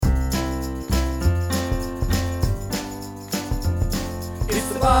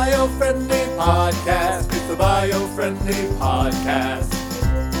bio-friendly podcast. It's the bio-friendly podcast.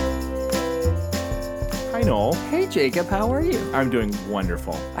 Hi, Noel. Hey, Jacob, how are you? I'm doing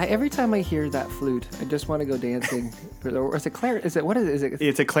wonderful. Every time I hear that flute, I just want to go dancing. Or is it clarinet? Is it?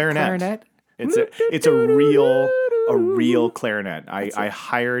 It's a clarinet. Clarinet? It's a real clarinet. I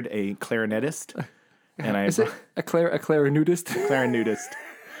hired a clarinetist, and Is it a clarinetist? clarinetist.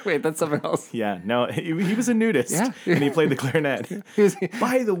 Wait, that's something else. Yeah, no, he was a nudist, Yeah. and he played the clarinet.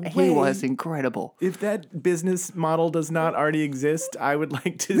 By the way, He was incredible. if that business model does not already exist, I would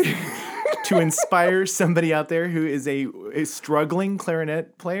like to inspire somebody out there who is a struggling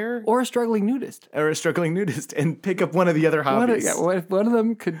clarinet player Or a struggling nudist. and pick up one of the other hobbies. If one of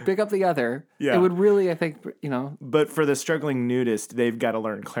them could pick up the other, Yeah. it would really, I think, But for the struggling nudist, they've got to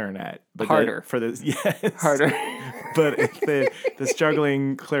learn clarinet. But Harder. Yes. harder. But if the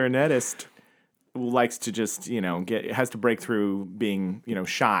struggling clarinetist likes to just, has to break through being,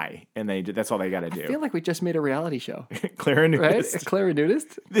 shy, and that's all they got to do. I feel like we just made a reality show, right? A Clarinetist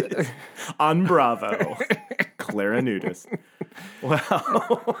clarinetist? on Bravo. Clarinetist.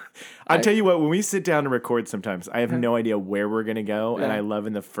 Well, I tell you what, when we sit down to record sometimes, I have no idea where we're going to go, and Yeah. I love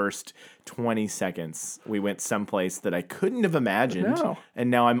in the first 20 seconds, we went someplace that I couldn't have imagined, No. and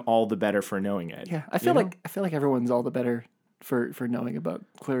now I'm all the better for knowing it. Yeah, I feel like everyone's all the better for knowing about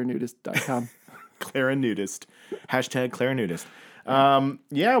clarinetist.com. Clarinetist. Hashtag Clarinetist.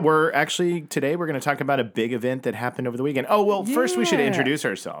 Today we're going to talk about a big event that happened over the weekend. Oh, well, first we should Yeah. introduce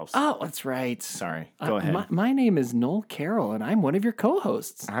ourselves. Oh, that's right. Sorry. Go ahead. My name is Noel Carroll, and I'm one of your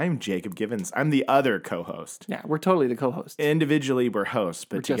co-hosts. I'm Jacob Givens. I'm the other co-host. Yeah, we're totally the co-hosts. Individually, we're hosts,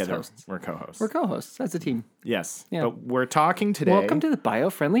 but just together hosts. we're co-hosts. We're co-hosts as a team. Yes. Yeah. But we're talking today. Welcome to the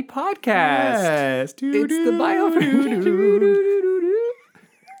Bio-Friendly Podcast. Yes. It's the Bio-Friendly.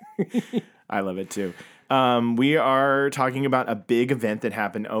 I love it too. We are talking about a big event that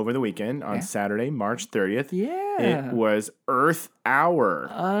happened over the weekend on Saturday, March 30th. Yeah. It was Earth Hour.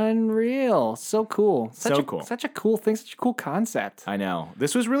 Unreal. So cool. Cool. Such a cool thing. Such a cool concept. I know.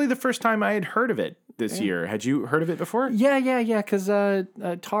 This was really the first time I had heard of it this year. Had you heard of it before? Yeah. Because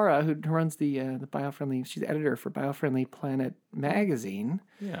Tara, who runs the Bio-Friendly, she's editor for Bio-Friendly Planet magazine.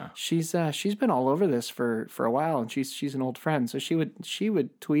 Yeah. She's been all over this for a while, and she's an old friend. So she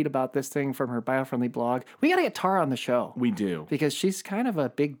would tweet about this thing from her Bio-Friendly blog. We got to get Tara on the show. We do. Because she's kind of a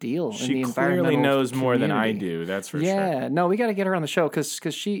big deal in the She environmental clearly knows more than I community. do. That's for sure. Yeah, no, we got to get her on the show because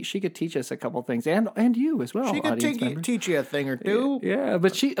she could teach us a couple things, and you as well. She could audience members. teach you a thing or two. Yeah,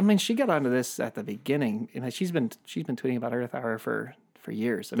 but she got onto this at the beginning, and she's been tweeting about Earth Hour for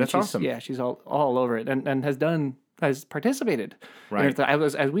years. I mean, That's she's, awesome. Yeah, she's all over it, and has participated. Right. In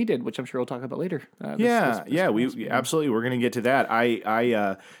Earth, as we did, which I'm sure we'll talk about later. We absolutely. We're going to get to that.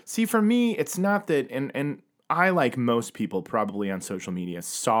 I see. For me, it's not that, and I, like most people probably on social media,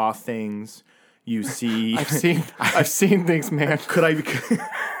 saw things. You see, I've seen things, man.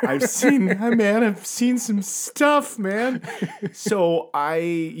 I've seen some stuff, man. So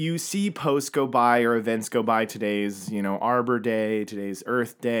you see posts go by or events go by. Today's, Arbor Day, today's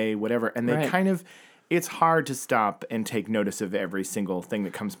Earth Day, whatever, and they kind of. It's hard to stop and take notice of every single thing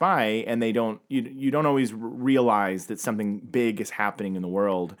that comes by, and you don't always realize that something big is happening in the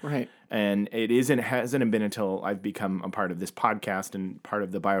world. Right. And it hasn't been until I've become a part of this podcast and part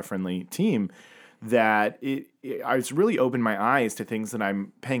of the Bio-Friendly team that I was really opened my eyes to things that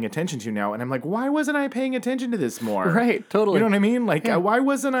I'm paying attention to now. And I'm like, why wasn't I paying attention to this more? Right, totally. You know what I mean? Like, why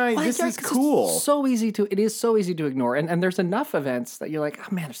wasn't I? Well, this yeah, is 'cause cool. It is so easy to ignore. And there's enough events that you're like, oh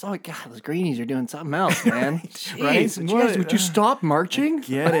man, God, those greenies are doing something else, man. Jeez, would you stop marching? I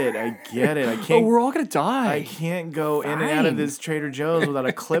get it. I can't. Oh, we're all going to die. I can't go in and out of this Trader Joe's without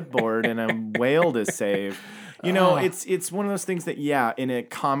a clipboard and a whale to save. It's one of those things that, in a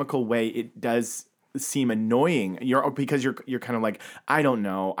comical way, it does seem annoying. Because you're kind of like, I don't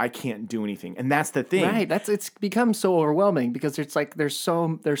know, I can't do anything, and that's the thing. Right. It's become so overwhelming because it's like there's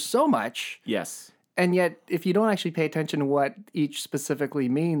so much. Yes. And yet, if you don't actually pay attention to what each specifically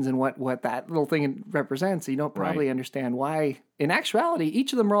means and what that little thing represents, you don't probably understand why. In actuality,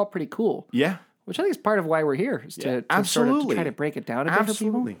 each of them are all pretty cool. Yeah. Which I think is part of why we're here, is to sort of to try to break it down a bit for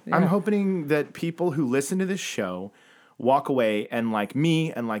people. Yeah. I'm hoping that people who listen to this show walk away and, like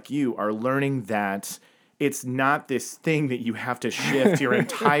me and like you, are learning that it's not this thing that you have to shift your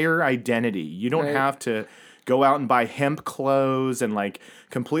entire identity. You don't have to go out and buy hemp clothes and like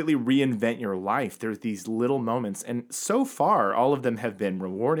completely reinvent your life. There's these little moments, and so far all of them have been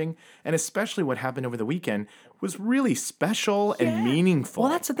rewarding, and especially what happened over the weekend was really special and meaningful.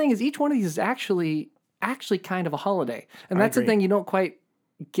 Well, that's the thing, is each one of these is actually kind of a holiday. And that's the thing, you don't quite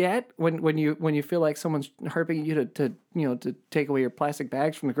get when you feel like someone's harping you to take away your plastic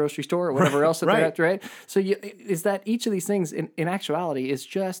bags from the grocery store or whatever else that they're at, right? So is that each of these things in actuality is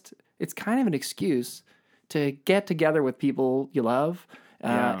just, it's kind of an excuse to get together with people you love.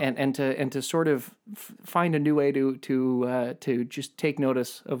 And to sort of find a new way to just take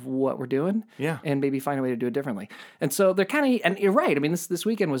notice of what we're doing, and maybe find a way to do it differently. And so they're kind of, and you're right. I mean, this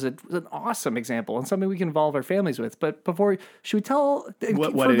weekend was an awesome example and something we can involve our families with. But before, should we tell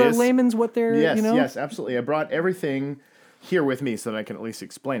what for the layman's what they're Yes, absolutely. I brought everything here with me so that I can at least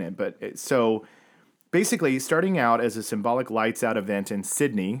explain it. But so. Basically, starting out as a symbolic lights out event in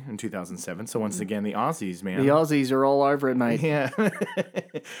Sydney in 2007. So once again, the Aussies, man. The Aussies are all over it, mate. Yeah.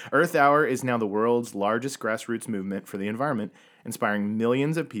 Earth Hour is now the world's largest grassroots movement for the environment, inspiring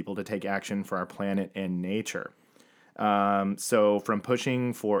millions of people to take action for our planet and nature. So from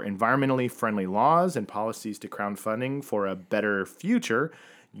pushing for environmentally friendly laws and policies to crowdfunding for a better future,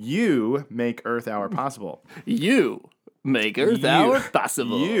 you make Earth Hour possible. You make Earth Hour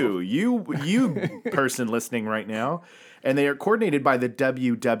possible. You person listening right now. And they are coordinated by the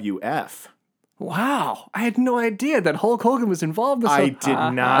WWF. Wow. I had no idea that Hulk Hogan was involved in this. I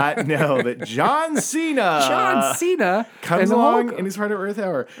did not know that John Cena comes along and he's part of Earth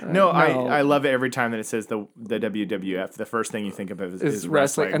Hour. No. I love it every time that it says the WWF. The first thing you think of is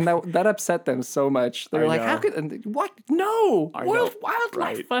wrestling. And that upset them so much. They were like, how could, what? No.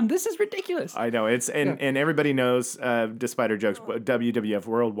 Wildlife Fund. This is ridiculous. I know. And everybody knows, despite our jokes, WWF,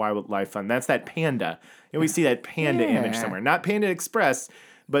 World Wildlife Fund. That's that panda. And we see that panda image somewhere. Not Panda Express,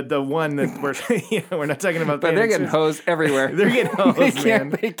 but the one that we're not talking about. But they're getting hosed everywhere. They're getting hosed, man.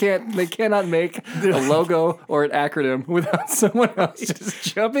 They cannot make a logo or an acronym without someone else just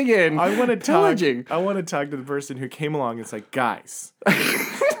jumping in. I want to talk to the person who came along and said, guys,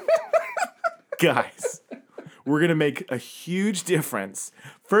 we're going to make a huge difference.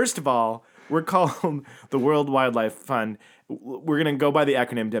 First of all, we're called the World Wildlife Fund. We're going to go by the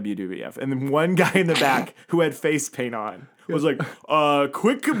acronym WWF. And then one guy in the back who had face paint on was like,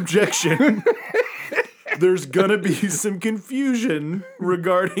 quick objection. There's going to be some confusion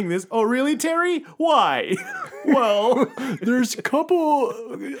regarding this. Oh, really, Terry? Why? Well, there's a couple.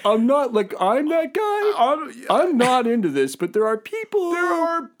 I'm that guy. I'm not into this, but there are people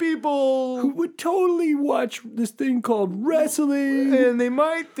who would totally watch this thing called wrestling. And they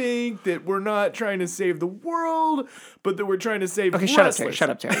might think that we're not trying to save the world, but that we're trying to save wrestlers. Shut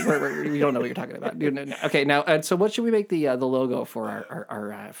up, Terry. We don't know what you're talking about. Okay, now, so what should we make the logo for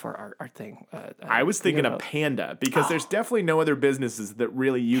our thing? I was thinking a panda, because there's definitely no other businesses that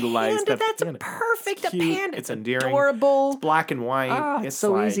really utilize panda. That's panda. Perfect. It's cute. A panda. It's endearing. Adorable. It's black and white. It's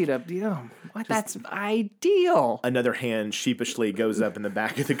so easy to. That's ideal. Another hand sheepishly goes up in the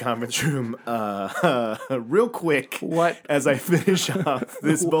back of the conference room. Real quick. What? As I finish off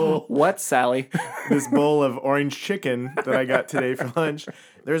this bowl. What, Sally? This bowl of orange chicken that I got today for lunch.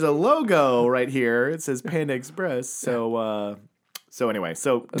 There's a logo right here. It says Panda Express. So anyway,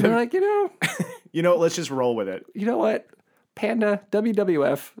 they're like, let's just roll with it. You know what? Panda,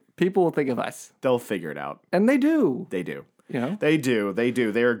 WWF, people will think of us. They'll figure it out. And they do. They do. They do.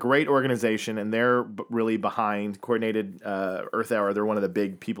 They're a great organization, and they're really behind Coordinated Earth Hour. They're one of the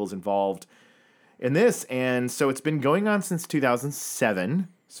big peoples involved in this. And so it's been going on since 2007.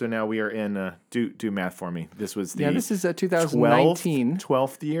 So now we are in, do math for me. This was the this is 2019.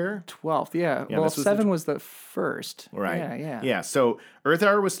 12th year? 12th, yeah. Well, 7 was the first. Right. Yeah. Yeah, so Earth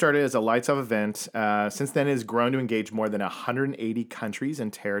Hour was started as a lights off event. Since then, it has grown to engage more than 180 countries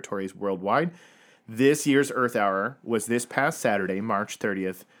and territories worldwide. This year's Earth Hour was this past Saturday, March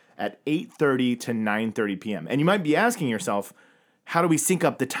 30th, at 8:30 to 9:30 p.m. And you might be asking yourself, how do we sync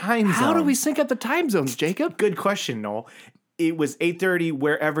up the time zones? How do we sync up the time zones, Jacob? Good question, Noel. It was 8:30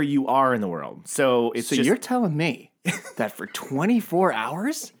 wherever you are in the world. So you're telling me that for 24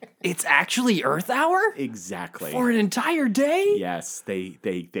 hours, it's actually Earth Hour? Exactly. For an entire day? Yes, they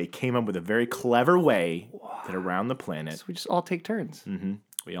came up with a very clever way that around the planet. So we just all take turns. Mm-hmm.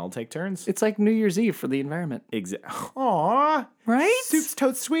 We all take turns. It's like New Year's Eve for the environment. Exactly. Aww. Right? Soup's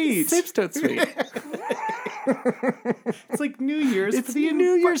totes sweet. Soup's totes sweet. It's like New Year's. It's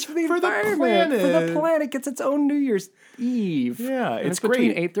New Year's for the environment. Planet. For the planet gets its own New Year's Eve. Yeah, and it's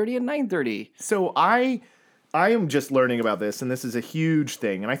great. Between 8:30 and 9:30. So I am just learning about this, and this is a huge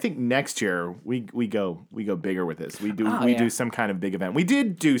thing. And I think next year we go bigger with this. We do some kind of big event. We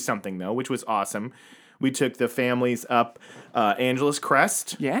did do something though, which was awesome. We took the families up Angeles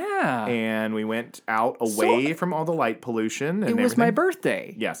Crest. Yeah. And we went out away from all the light pollution. And it was my everything.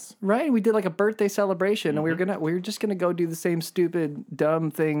 birthday. Yes. Right? We did like a birthday celebration, and we were just gonna go do the same stupid,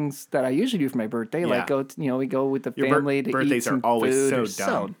 dumb things that I usually do for my birthday. Like we go with the family to birthdays eat some are always food. so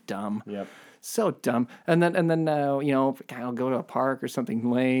dumb. So dumb. Yep. So dumb. And then I'll go to a park or something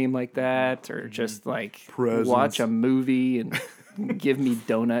lame like that, or just like watch a movie and give me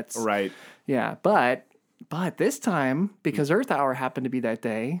donuts. Right. Yeah, but this time, because Earth Hour happened to be that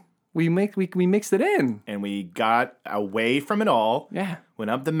day, we mixed it in. And we got away from it all. Yeah.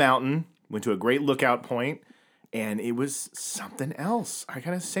 Went up the mountain, went to a great lookout point, and it was something else. I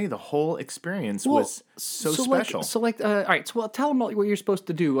gotta say, the whole experience was so special. All right. So tell them what you're supposed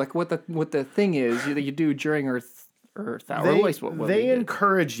to do. Like what the thing is that you do during Earth Hour. They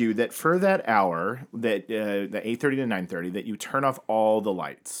encourage you that for that hour, that the 8:30 to 9:30, that you turn off all the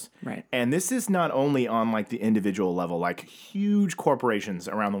lights. Right. And this is not only on like the individual level, like huge corporations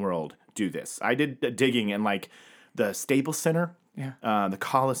around the world do this. I did digging in like the Staples Center, the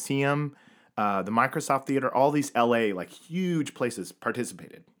Coliseum, the Microsoft Theater, all these LA like huge places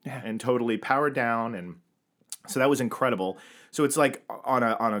participated and totally powered down, and so that was incredible. So it's like on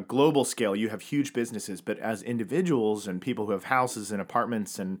a global scale, you have huge businesses, but as individuals and people who have houses and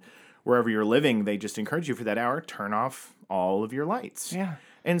apartments and wherever you're living, they just encourage you for that hour, turn off all of your lights. Yeah.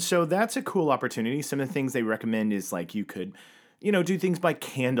 And so that's a cool opportunity. Some of the things they recommend is like you could, do things by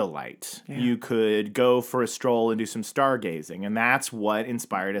candlelight. Yeah. You could go for a stroll and do some stargazing. And that's what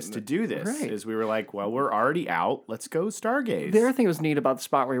inspired us to do this. Right. Is we were like, well, we're already out. Let's go stargaze. The other thing that was neat about the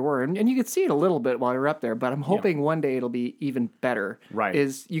spot where we were, and you could see it a little bit while we were up there, but I'm hoping one day it'll be even better. Right.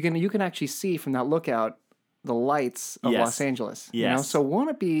 Is you can actually see from that lookout the lights of Los Angeles. Yes. So won't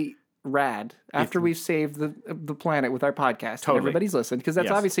it be rad after we've saved the planet with our podcast and everybody's listened, because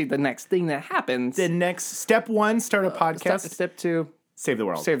that's obviously the next thing that happens. The next step one, start a podcast. Step two, save the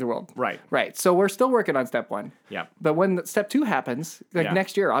world. Save the world. Right. So we're still working on step one. Yeah. But when step two happens, like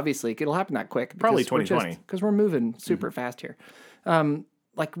next year, obviously it'll happen that quick. Probably 2020. Because we're moving super fast here.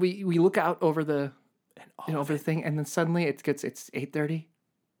 Like we look out over the over the thing, and then suddenly it's 8:30.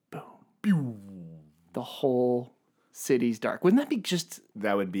 Boom. The whole city's dark. Wouldn't that be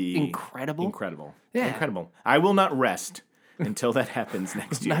that would be incredible? Incredible. Yeah. Incredible. I will not rest until that happens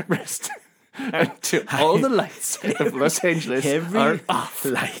next year. Not rest. Until all the lights of Los Angeles are off.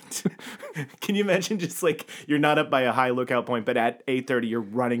 Light. Can you imagine just like you're not up by a high lookout point, but at 8:30 you're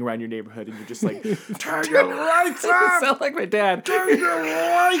running around your neighborhood and you're just like, turn your lights off! Sound like my dad. Turn your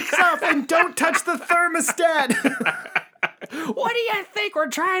lights off and don't touch the thermostat! What do you think? We're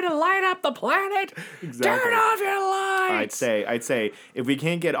trying to light up the planet? Exactly. Turn off your lights. I'd say if we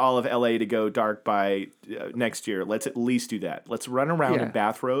can't get all of LA to go dark by next year, let's at least do that. Let's run around in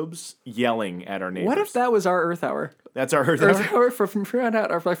bathrobes yelling at our neighbors. What if that was our Earth Hour? That's our Earth Hour? Earth Hour from here on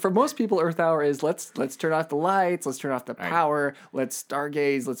out. For most people, Earth Hour is let's turn off the lights, let's turn off the power, let's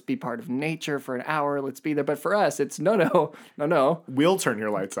stargaze, let's be part of nature for an hour, let's be there. But for us, it's no. We'll turn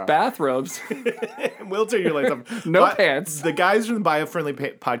your lights off. Bathrobes. We'll turn your lights off. No pants. The guys from the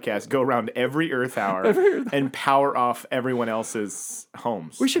Biofriendly podcast go around every Earth Hour and power off everyone else's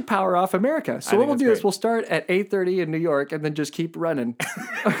homes. We should power off America. So what we'll do is we'll start at 8:30 in New York and then just keep running.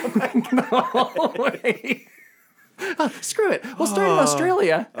 No way. Screw it. We'll start in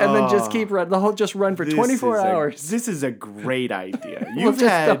Australia and then just keep running. Just run for 24 hours. This is a great idea.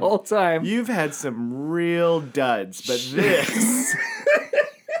 The whole time. You've had some real duds, but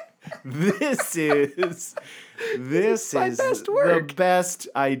this is the best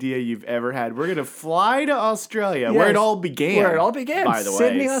idea you've ever had. We're gonna fly to Australia, where it all began. By the way,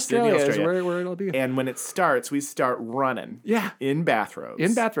 Sydney, Australia is where it all began. And when it starts, we start running. Yeah, in bathrobes.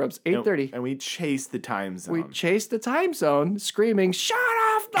 8:30, and we chase the time zone. We chase the time zone, screaming, "Shut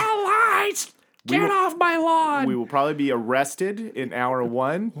off the lights! Get off my lawn!" We will probably be arrested in hour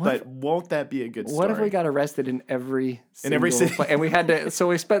one, but won't that be a good story? What if we got arrested in every city? And we had to, so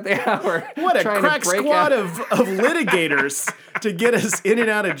we spent the hour What a trying crack to break squad out. of litigators to get us in and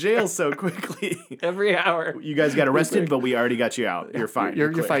out of jail so quickly. Every hour. You guys got arrested, but we already got you out. You're fine.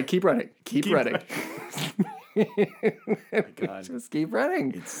 You're fine. Keep running. Keep running. My God. Just keep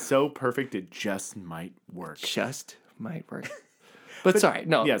running. It's so perfect it just might work. Just might work. But sorry,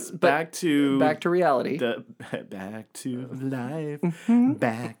 no. Yes, back to reality. Back to life.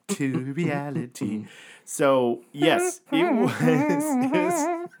 Back to reality. So yes,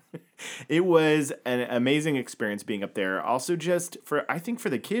 it was an amazing experience being up there. Also, just I think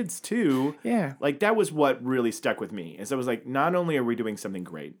for the kids too. Yeah. Like that was what really stuck with me. Is I was like, not only are we doing something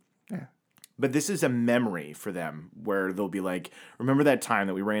great, But this is a memory for them where they'll be like, remember that time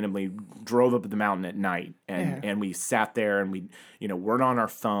that we randomly drove up the mountain at night and we sat there and we, weren't on our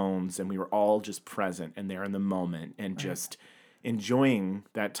phones and we were all just present and there in the moment and just enjoying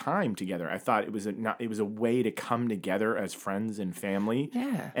that time together. I thought it was a way to come together as friends and family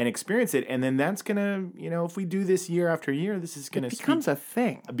and experience it. And then that's going to, if we do this year after year, this is going to becomes a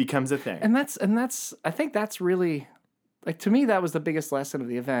thing. Becomes a thing. And that's I think that's really, like, to me, that was the biggest lesson of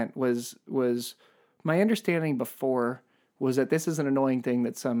the event was my understanding before was that this is an annoying thing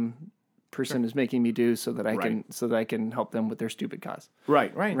that some person is making me do so that I can help them with their stupid cause.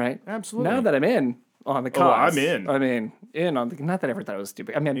 Right. Absolutely. Now that I'm in on the cause. I'm in. I mean, on the, not that I ever thought it was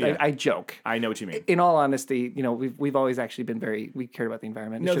stupid. I mean, I joke. I know what you mean. In all honesty, we've always actually been we cared about the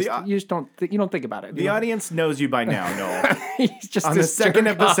environment. No, you just don't think about it. The audience knows you by now, Noel. He's just on the second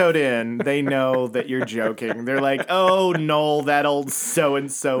episode in, they know that you're joking. They're like, "Oh, Noel, that old so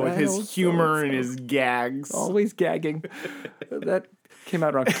and so with his humor and his gags, always gagging." That came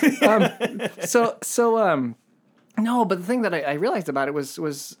out wrong. No, but the thing that I realized about it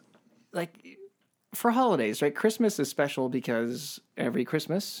was like, for holidays, right? Christmas is special because every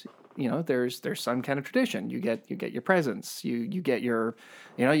Christmas, there's some kind of tradition. You get your presents. You get your,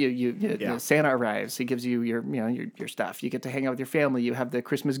 Santa arrives. He gives you your stuff. You get to hang out with your family. You have the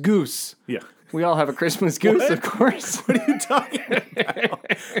Christmas goose. Yeah. We all have a Christmas goose, of course. What are you talking about?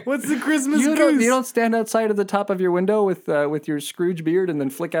 What's the Christmas goose? You don't stand outside of the top of your window with your Scrooge beard and then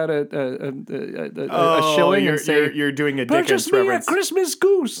flick out a shilling and say, you're doing a Dickens reference. Purchase me a Christmas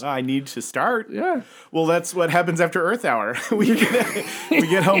goose. I need to start. Yeah. Well, that's what happens after Earth Hour. we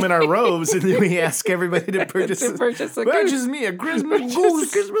get home in our robes and then we ask everybody to purchase me a Christmas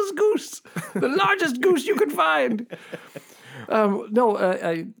goose. Christmas goose. The largest goose you could find.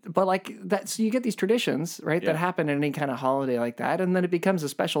 But like that, so you get these traditions, right, that happen in any kind of holiday like that, and then it becomes a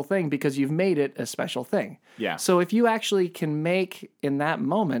special thing because you've made it a special thing. Yeah. So if you actually can make in that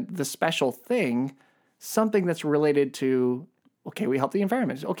moment the special thing something that's related to, okay, we help the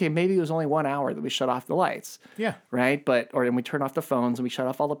environment. Okay, maybe it was only 1 hour that we shut off the lights. Yeah. Right? And we turned off the phones and we shut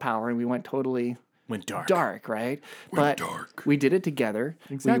off all the power and we went dark, right? We did it together.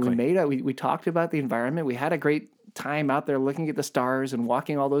 Exactly. We talked about the environment. We had a great time out there looking at the stars and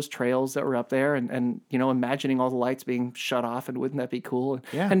walking all those trails that were up there and imagining all the lights being shut off, and wouldn't that be cool?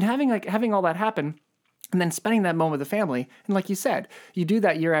 And having all that happen and then spending that moment with the family. And like you said, you do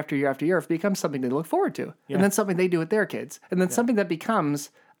that year after year after year. It becomes something they look forward to. Yeah. And then something they do with their kids. And then something that becomes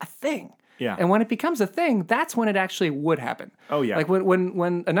a thing. Yeah. And when it becomes a thing, that's when it actually would happen. Oh, yeah. Like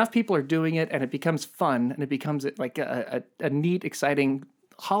when enough people are doing it and it becomes fun and it becomes like a neat, exciting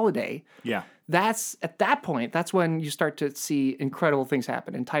holiday. Yeah. That's at that point. That's when you start to see incredible things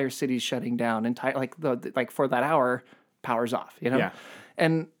happen. Entire cities shutting down. Like for that hour, power's off. Yeah.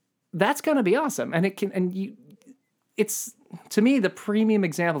 And that's going to be awesome. And it's to me the premium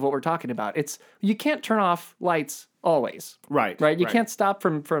example of what we're talking about. It's you can't turn off lights always. Right. You can't stop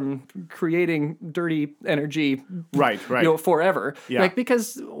from creating dirty energy. Right. Forever. Yeah. Like,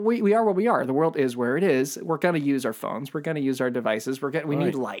 because we are what we are. The world is where it is. We're going to use our phones. We're going to use our devices. We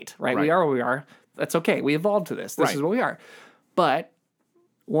need light. Right. We are what we are. That's okay. We evolved to this. This is what we are. But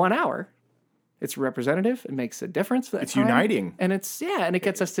 1 hour, it's representative. It makes a difference for that It's time. uniting. And and it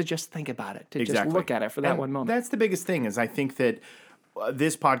gets us to just think about it, to just look at it for that one moment. That's the biggest thing, is I think that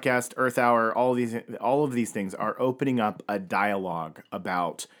this podcast, Earth Hour, all of these things are opening up a dialogue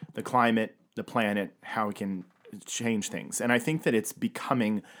about the climate, the planet, how we can change things. And I think that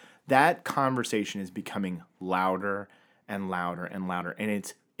that conversation is becoming louder and louder and louder, and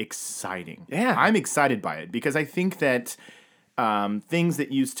it's exciting. Yeah. I'm excited by it because I think that things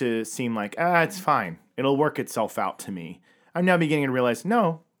that used to seem like, it's fine, it'll work itself out to me, I'm now beginning to realize,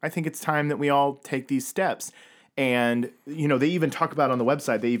 no, I think it's time that we all take these steps. And, they even talk about on the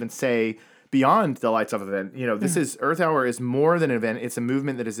website, they even say beyond the Lights Off event, this is Earth Hour is more than an event. It's a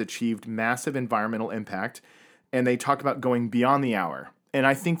movement that has achieved massive environmental impact. And they talk about going beyond the hour. And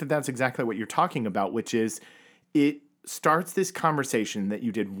I think that that's exactly what you're talking about, which is it starts this conversation that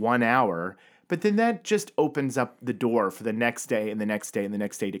you did 1 hour, but then that just opens up the door for the next day and the next day and the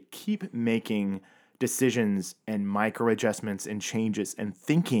next day to keep making decisions and micro adjustments and changes and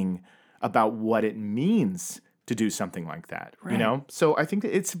thinking about what it means to do something like that, So I think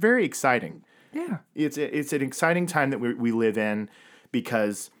that it's very exciting. Yeah. It's an exciting time that we live in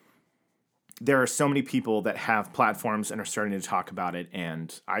because there are so many people that have platforms and are starting to talk about it.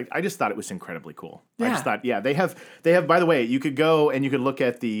 And I just thought it was incredibly cool. Yeah. I just thought, they have, by the way, you could go and you could look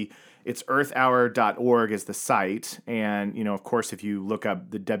at the It's earthhour.org is the site. And, of course, if you look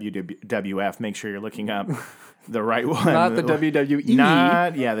up the WWF, make sure you're looking up the right one. Not the WWE.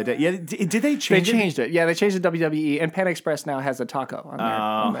 Not, did they change it? They changed it. Yeah, they changed the WWE, and Pan Express now has a taco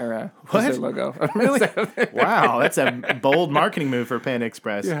on their logo. Really? Wow, that's a bold marketing move for Pan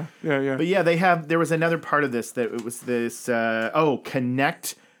Express. Yeah. But there was another part of this that it was this,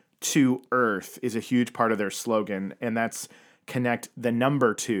 connect to Earth is a huge part of their slogan, and that's connect the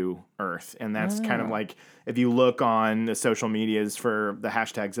number to Earth. And that's kind of like, if you look on the social medias for the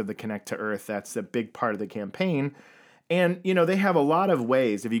hashtags of the Connect to Earth, that's a big part of the campaign. And, they have a lot of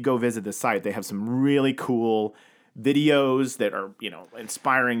ways. If you go visit the site, they have some really cool videos that are,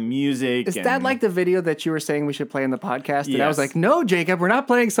 inspiring music. Is that like the video that you were saying we should play in the podcast? And Yes. I was like, no, Jacob, we're not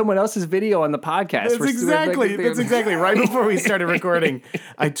playing someone else's video on the podcast. That's exactly right before we started recording.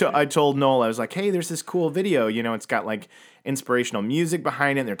 I told Noel, I was like, hey, there's this cool video. It's got like inspirational music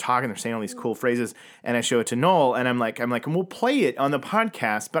behind it. And they're saying all these cool phrases. And I show it to Noel, and I'm like, and we'll play it on the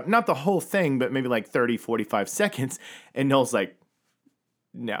podcast, but not the whole thing, but maybe like 30, 45 seconds. And Noel's like,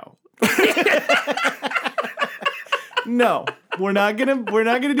 no. No, we're not gonna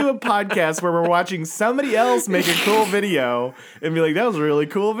do a podcast where we're watching somebody else make a cool video and be like, that was a really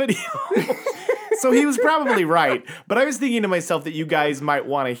cool video. So he was probably right, but I was thinking to myself that you guys might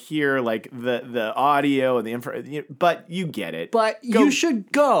want to hear like the audio and the info, but you get it. But you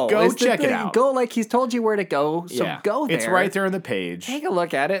should go. Go check it out. Go like he's told you where to go, so go there. It's right there on the page. Take a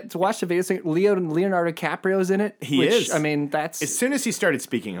look at it. To watch the video. Leonardo DiCaprio's in it. He is. I mean, that's... As soon as he started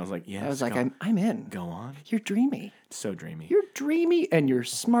speaking, I was like, yes. I was like, I'm in. Go on. You're dreamy. So dreamy. You're dreamy, and you're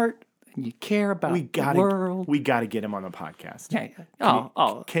smart, and you care about the world. We got to get him on the podcast.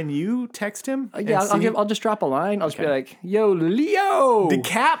 Yeah. Can you text him? I'll just drop a line. I'll just be like, "Yo, Leo, the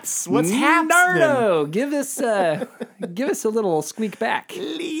caps. What's happening? Give us a little squeak back,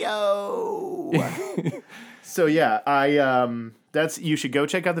 Leo." So you should go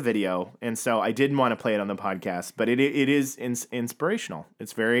check out the video. And so I didn't want to play it on the podcast, but it is inspirational.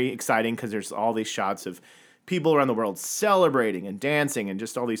 It's very exciting because there's all these shots of people around the world celebrating and dancing and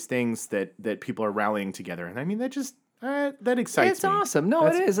just all these things that people are rallying together. And I mean, that just that excites me. It's awesome. No,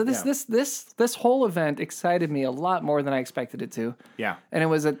 it is. This whole event excited me a lot more than I expected it to. Yeah. And it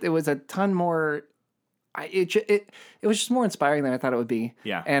was a ton more. It was just more inspiring than I thought it would be.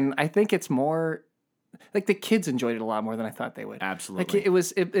 Yeah. And I think it's more like the kids enjoyed it a lot more than I thought they would. Absolutely.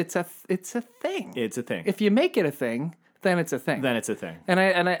 Like it's a thing. It's a thing. If you make it a thing, then it's a thing.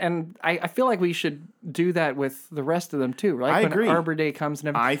 And I feel like we should do that with the rest of them too, right? I agree. When Arbor Day comes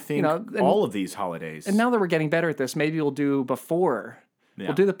and everything. I think all of these holidays. And now that we're getting better at this, maybe we'll do before. Yeah.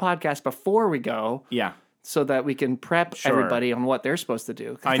 We'll do the podcast before we go. Yeah. So that we can prep everybody on what they're supposed to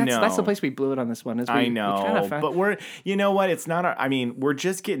do. I know. That's the place we blew it on this one. I know. But it's not we're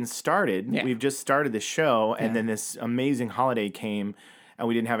just getting started. Yeah. We've just started the show, and then this amazing holiday came, and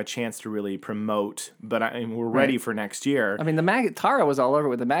we didn't have a chance to really promote, but we're ready for next year. I mean, Tara was all over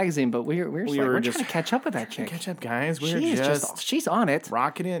with the magazine, but we're just trying to catch up with that chick. Catch up, guys. She's on it.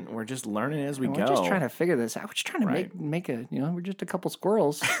 Rocking it. We're just learning as we go. We're just trying to figure this out. We're just trying to make a, we're just a couple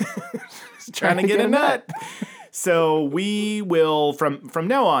squirrels. trying to get a nut. So we will, from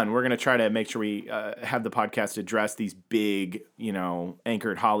now on, we're going to try to make sure we have the podcast address these big,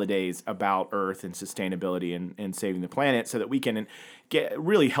 anchored holidays about Earth and sustainability and saving the planet so that we can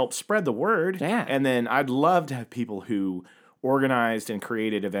really help spread the word. Yeah. And then I'd love to have people who organized and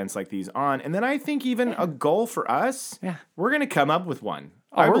created events like these on. And then I think even a goal for us, we're going to come up with one.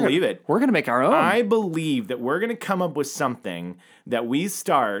 I believe it. We're going to make our own. I believe that we're going to come up with something that we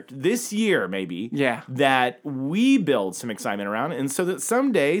start this year, maybe. Yeah. That we build some excitement around, and so that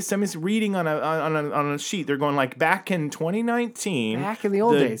someday somebody's reading on a sheet. They're going like back in 2019. Back in the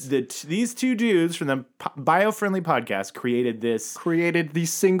old days. These two dudes from the Bio-Friendly podcast created the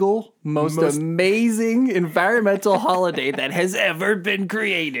single most amazing environmental holiday that has ever been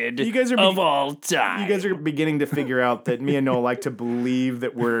created. Of all time. You guys are beginning to figure out that me and Noel like to believe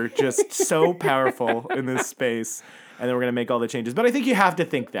that we're just so powerful in this space, and then we're going to make all the changes. But I think you have to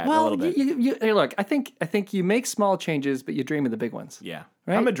think that a little bit. Hey, look, I think you make small changes, but you dream of the big ones. Yeah.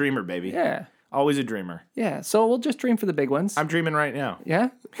 Right? I'm a dreamer, baby. Yeah. Always a dreamer. Yeah. So we'll just dream for the big ones. I'm dreaming right now. Yeah?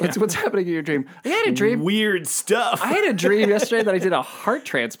 What's happening in your dream? I had a dream. Weird stuff. I had a dream yesterday that I did a heart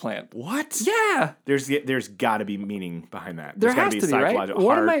transplant. What? Yeah. There's got to be meaning behind that. There has to be, right?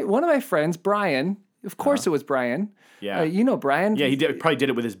 One of my friends, Brian, of course it was Brian. Yeah. You know Brian. Yeah, probably did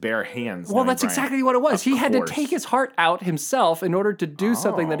it with his bare hands. Well, that's exactly what it was. He had to take his heart out himself in order to do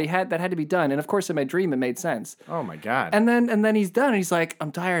something that had to be done. And of course, in my dream, it made sense. Oh my God. And then he's done. And he's like,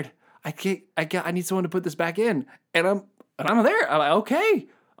 I'm tired. I need someone to put this back in. And I'm there. I'm like, okay,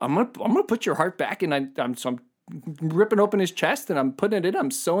 I'm gonna put your heart back, and I'm ripping open his chest, and I'm putting it in.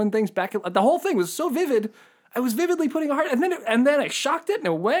 I'm sewing things back. The whole thing was so vivid. I was vividly putting a heart, and then I shocked it, and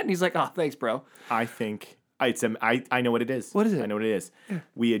it went. And he's like, "Oh, thanks, bro." I think I know what it is. What is it? I know what it is. Yeah.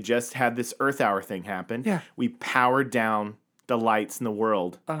 We had just had this Earth Hour thing happen. Yeah. We powered down the lights in the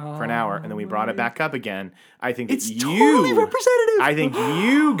world for an hour, and then we brought it back up again. I think it's totally representative. I think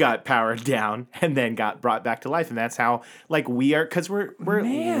you got powered down and then got brought back to life, and that's how we are, because we're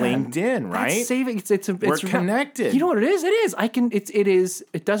linked in, right? That's saving. We're connected. You know what it is? It is. It is.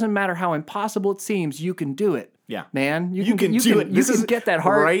 It doesn't matter how impossible it seems. You can do it. Yeah, man, you can do it. You can get that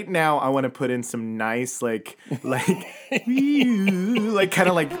heart right now. I want to put in some nice like kind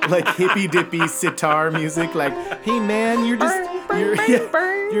of like hippy dippy sitar music. Like, hey man, your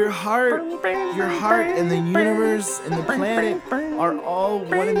heart and the universe and the planet are all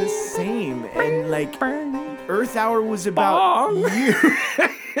one and the same. And like, Earth Hour was about you.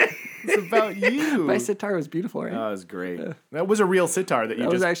 It's about you. My sitar was beautiful, right? Oh, it was great. That was a real sitar that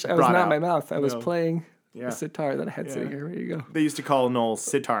you just brought out. I was not in my mouth. I was playing. The sitar that I had sitting here. There you go. They used to call Noel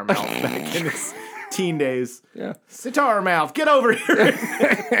Sitar Mouth back in his teen days. Yeah. Sitar Mouth, get over here.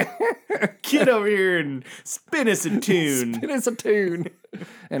 Get over here and spin us a tune. Spin us a tune.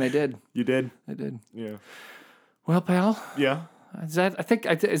 And I did. You did? I did. Yeah. Well, pal. Yeah. I think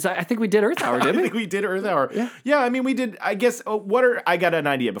we did Earth Hour, didn't we? I think we did Earth Hour. Yeah. Yeah, I mean, we did, I guess, I got an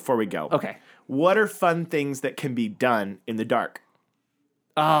idea before we go. Okay. What are fun things that can be done in the dark?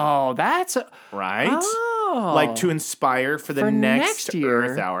 Oh, that's... Right? Oh. Like to inspire for next year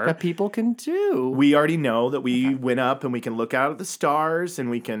Earth Hour. That people can do. We already know that we went up and we can look out at the stars and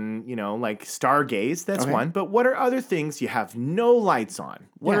we can, like stargaze. That's one. But what are other things you have no lights on?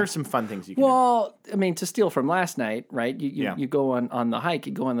 What are some fun things you can do? Well, I mean, to steal from last night, right? You go on the hike,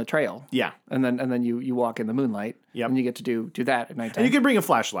 you go on the trail. Yeah. And then you walk in the moonlight. Yep. And you get to do that at nighttime. And you can bring a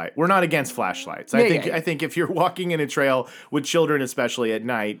flashlight. We're not against flashlights. I think if you're walking in a trail with children, especially at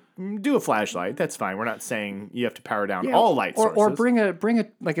night, do a flashlight. That's fine. We're not saying you have to power down all light sources. Or bring a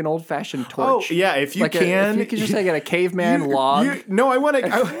like an old fashioned torch. Oh yeah, if you can. If you could just get a caveman log. I want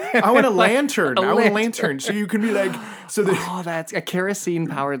a lantern. I want a lantern so you can be like that's a kerosene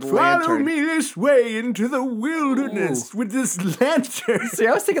powered lantern. Follow lantern. me this way into the wilderness with this lantern. See,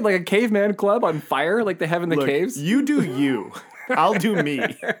 I was thinking like a caveman club on fire, like they have in the caves. You do you. I'll do me.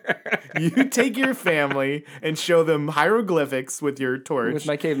 You take your family and show them hieroglyphics with your torch. With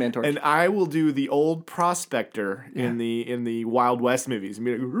my caveman torch. And I will do the old prospector in the Wild West movies. And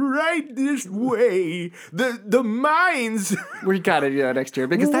be like, right this way. The mines. We gotta do that next year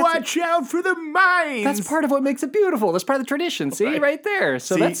because watch out for the mines. That's part of what makes it beautiful. That's part of the tradition. See, right there.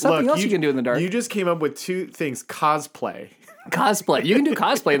 So that's something else you can do in the dark. You just came up with two things. Cosplay. Cosplay. You can do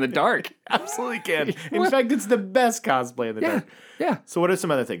cosplay in the dark. Absolutely can. In fact, it's the best cosplay in the dark. Yeah. So what are some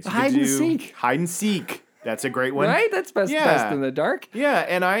other things? Hide and seek. Hide and seek. That's a great one. Right? That's best in the dark. Yeah,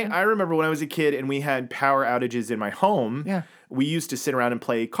 and I remember when I was a kid and we had power outages in my home, we used to sit around and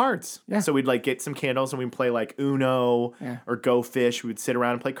play cards. Yeah. So we'd get some candles and we'd play Uno or Go Fish. We would sit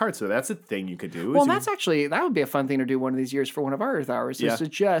around and play cards. So that's a thing you could do. Well, that would be a fun thing to do one of these years for one of our Earth Hours is to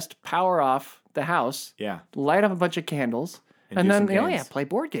just power off the house, light up a bunch of candles, and then play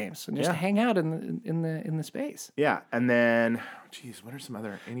board games and just hang out in the space. Yeah, and then, what are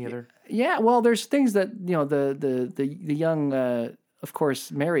any other? Yeah, well, there's things that the young, of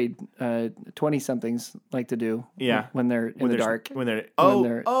course, married 20-somethings like to do. Yeah, when they're in the dark. Right. Of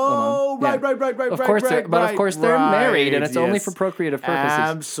course, they're married, and it's only for procreative purposes.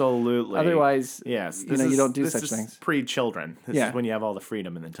 Absolutely. Otherwise, yes, you don't do such things. Things. Pre-children. This is when you have all the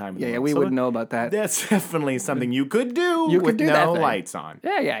freedom and the time. Yeah, we wouldn't know about that. That's definitely something you could do. With no lights on.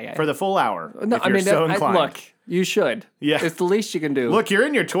 Yeah. For the full hour. No, if you're so inclined. Look. You should. Yeah. It's the least you can do. Look, you're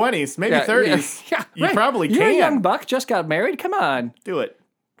in your 20s, maybe 30s. Yeah, you probably can. You're a young buck, just got married. Come on. Do it.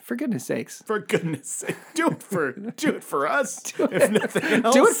 For goodness sakes. For goodness sake. Do it for us. If nothing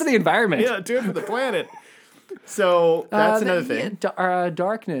else. Do it for the environment. Yeah, do it for the planet. So that's another thing.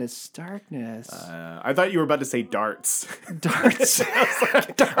 Darkness. I thought you were about to say darts. Darts.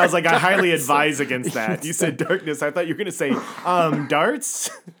 I was like, I highly advise against that. You said darkness. I thought you were going to say darts.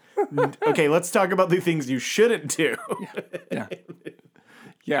 Okay, let's talk about the things you shouldn't do.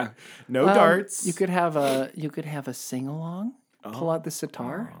 Yeah. No darts. You could have a sing along. Pull out the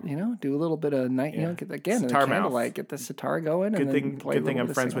sitar. Do a little bit of night. Again, sitar in the candlelight, get the sitar going. Good and thing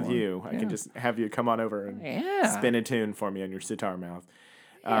I'm friends with you. I can just have you come on over and spin a tune for me on your sitar mouth.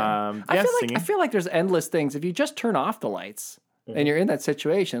 I feel like there's endless things. If you just turn off the lights and you're in that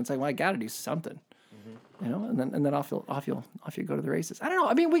situation, it's like, well, I got to do something. You know, and then off you go to the races. I don't know.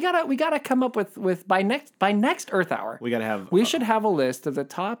 I mean, we gotta come up with by next Earth Hour. We should have a list of the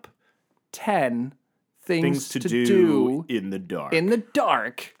top 10 things to do in the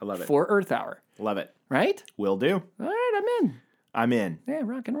dark. I love it. For Earth Hour. Love it. Right? Will do. All right, I'm in. I'm in. Yeah,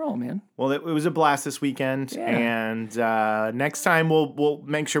 rock and roll, man. Well, it was a blast this weekend, and next time we'll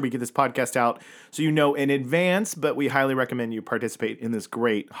make sure we get this podcast out so you know in advance. But we highly recommend you participate in this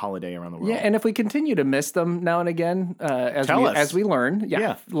great holiday around the world. Yeah, and if we continue to miss them now and again, as we learn,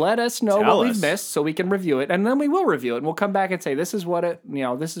 let us know what we've missed so we can review it, and then we will review it, and we'll come back and say this is what it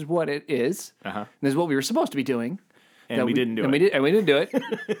is. Uh-huh. This is what we were supposed to be doing. And we didn't do it. And we didn't do it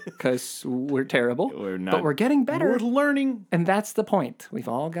because we're terrible. We're not. But we're getting better. We're learning. And that's the point. We've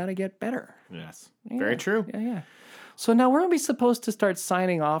all got to get better. Yes. Yeah. Very true. Yeah. So now we're supposed to start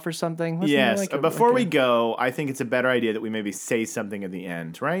signing off or something? Before we go, I think it's a better idea that we maybe say something at the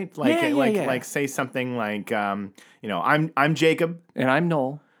end, right? Like say something like, I'm Jacob. And I'm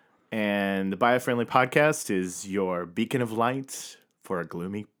Noel. And the Biofriendly Podcast is your beacon of light for a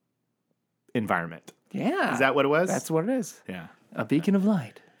gloomy environment. Yeah. Is that what it was? That's what it is. Yeah. A beacon of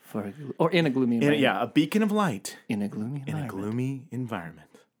light or in a gloomy environment. A beacon of light in a gloomy environment. In a gloomy environment.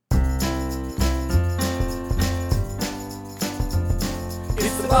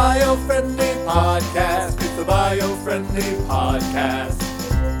 It's the Biofriendly Podcast. It's the Biofriendly Podcast.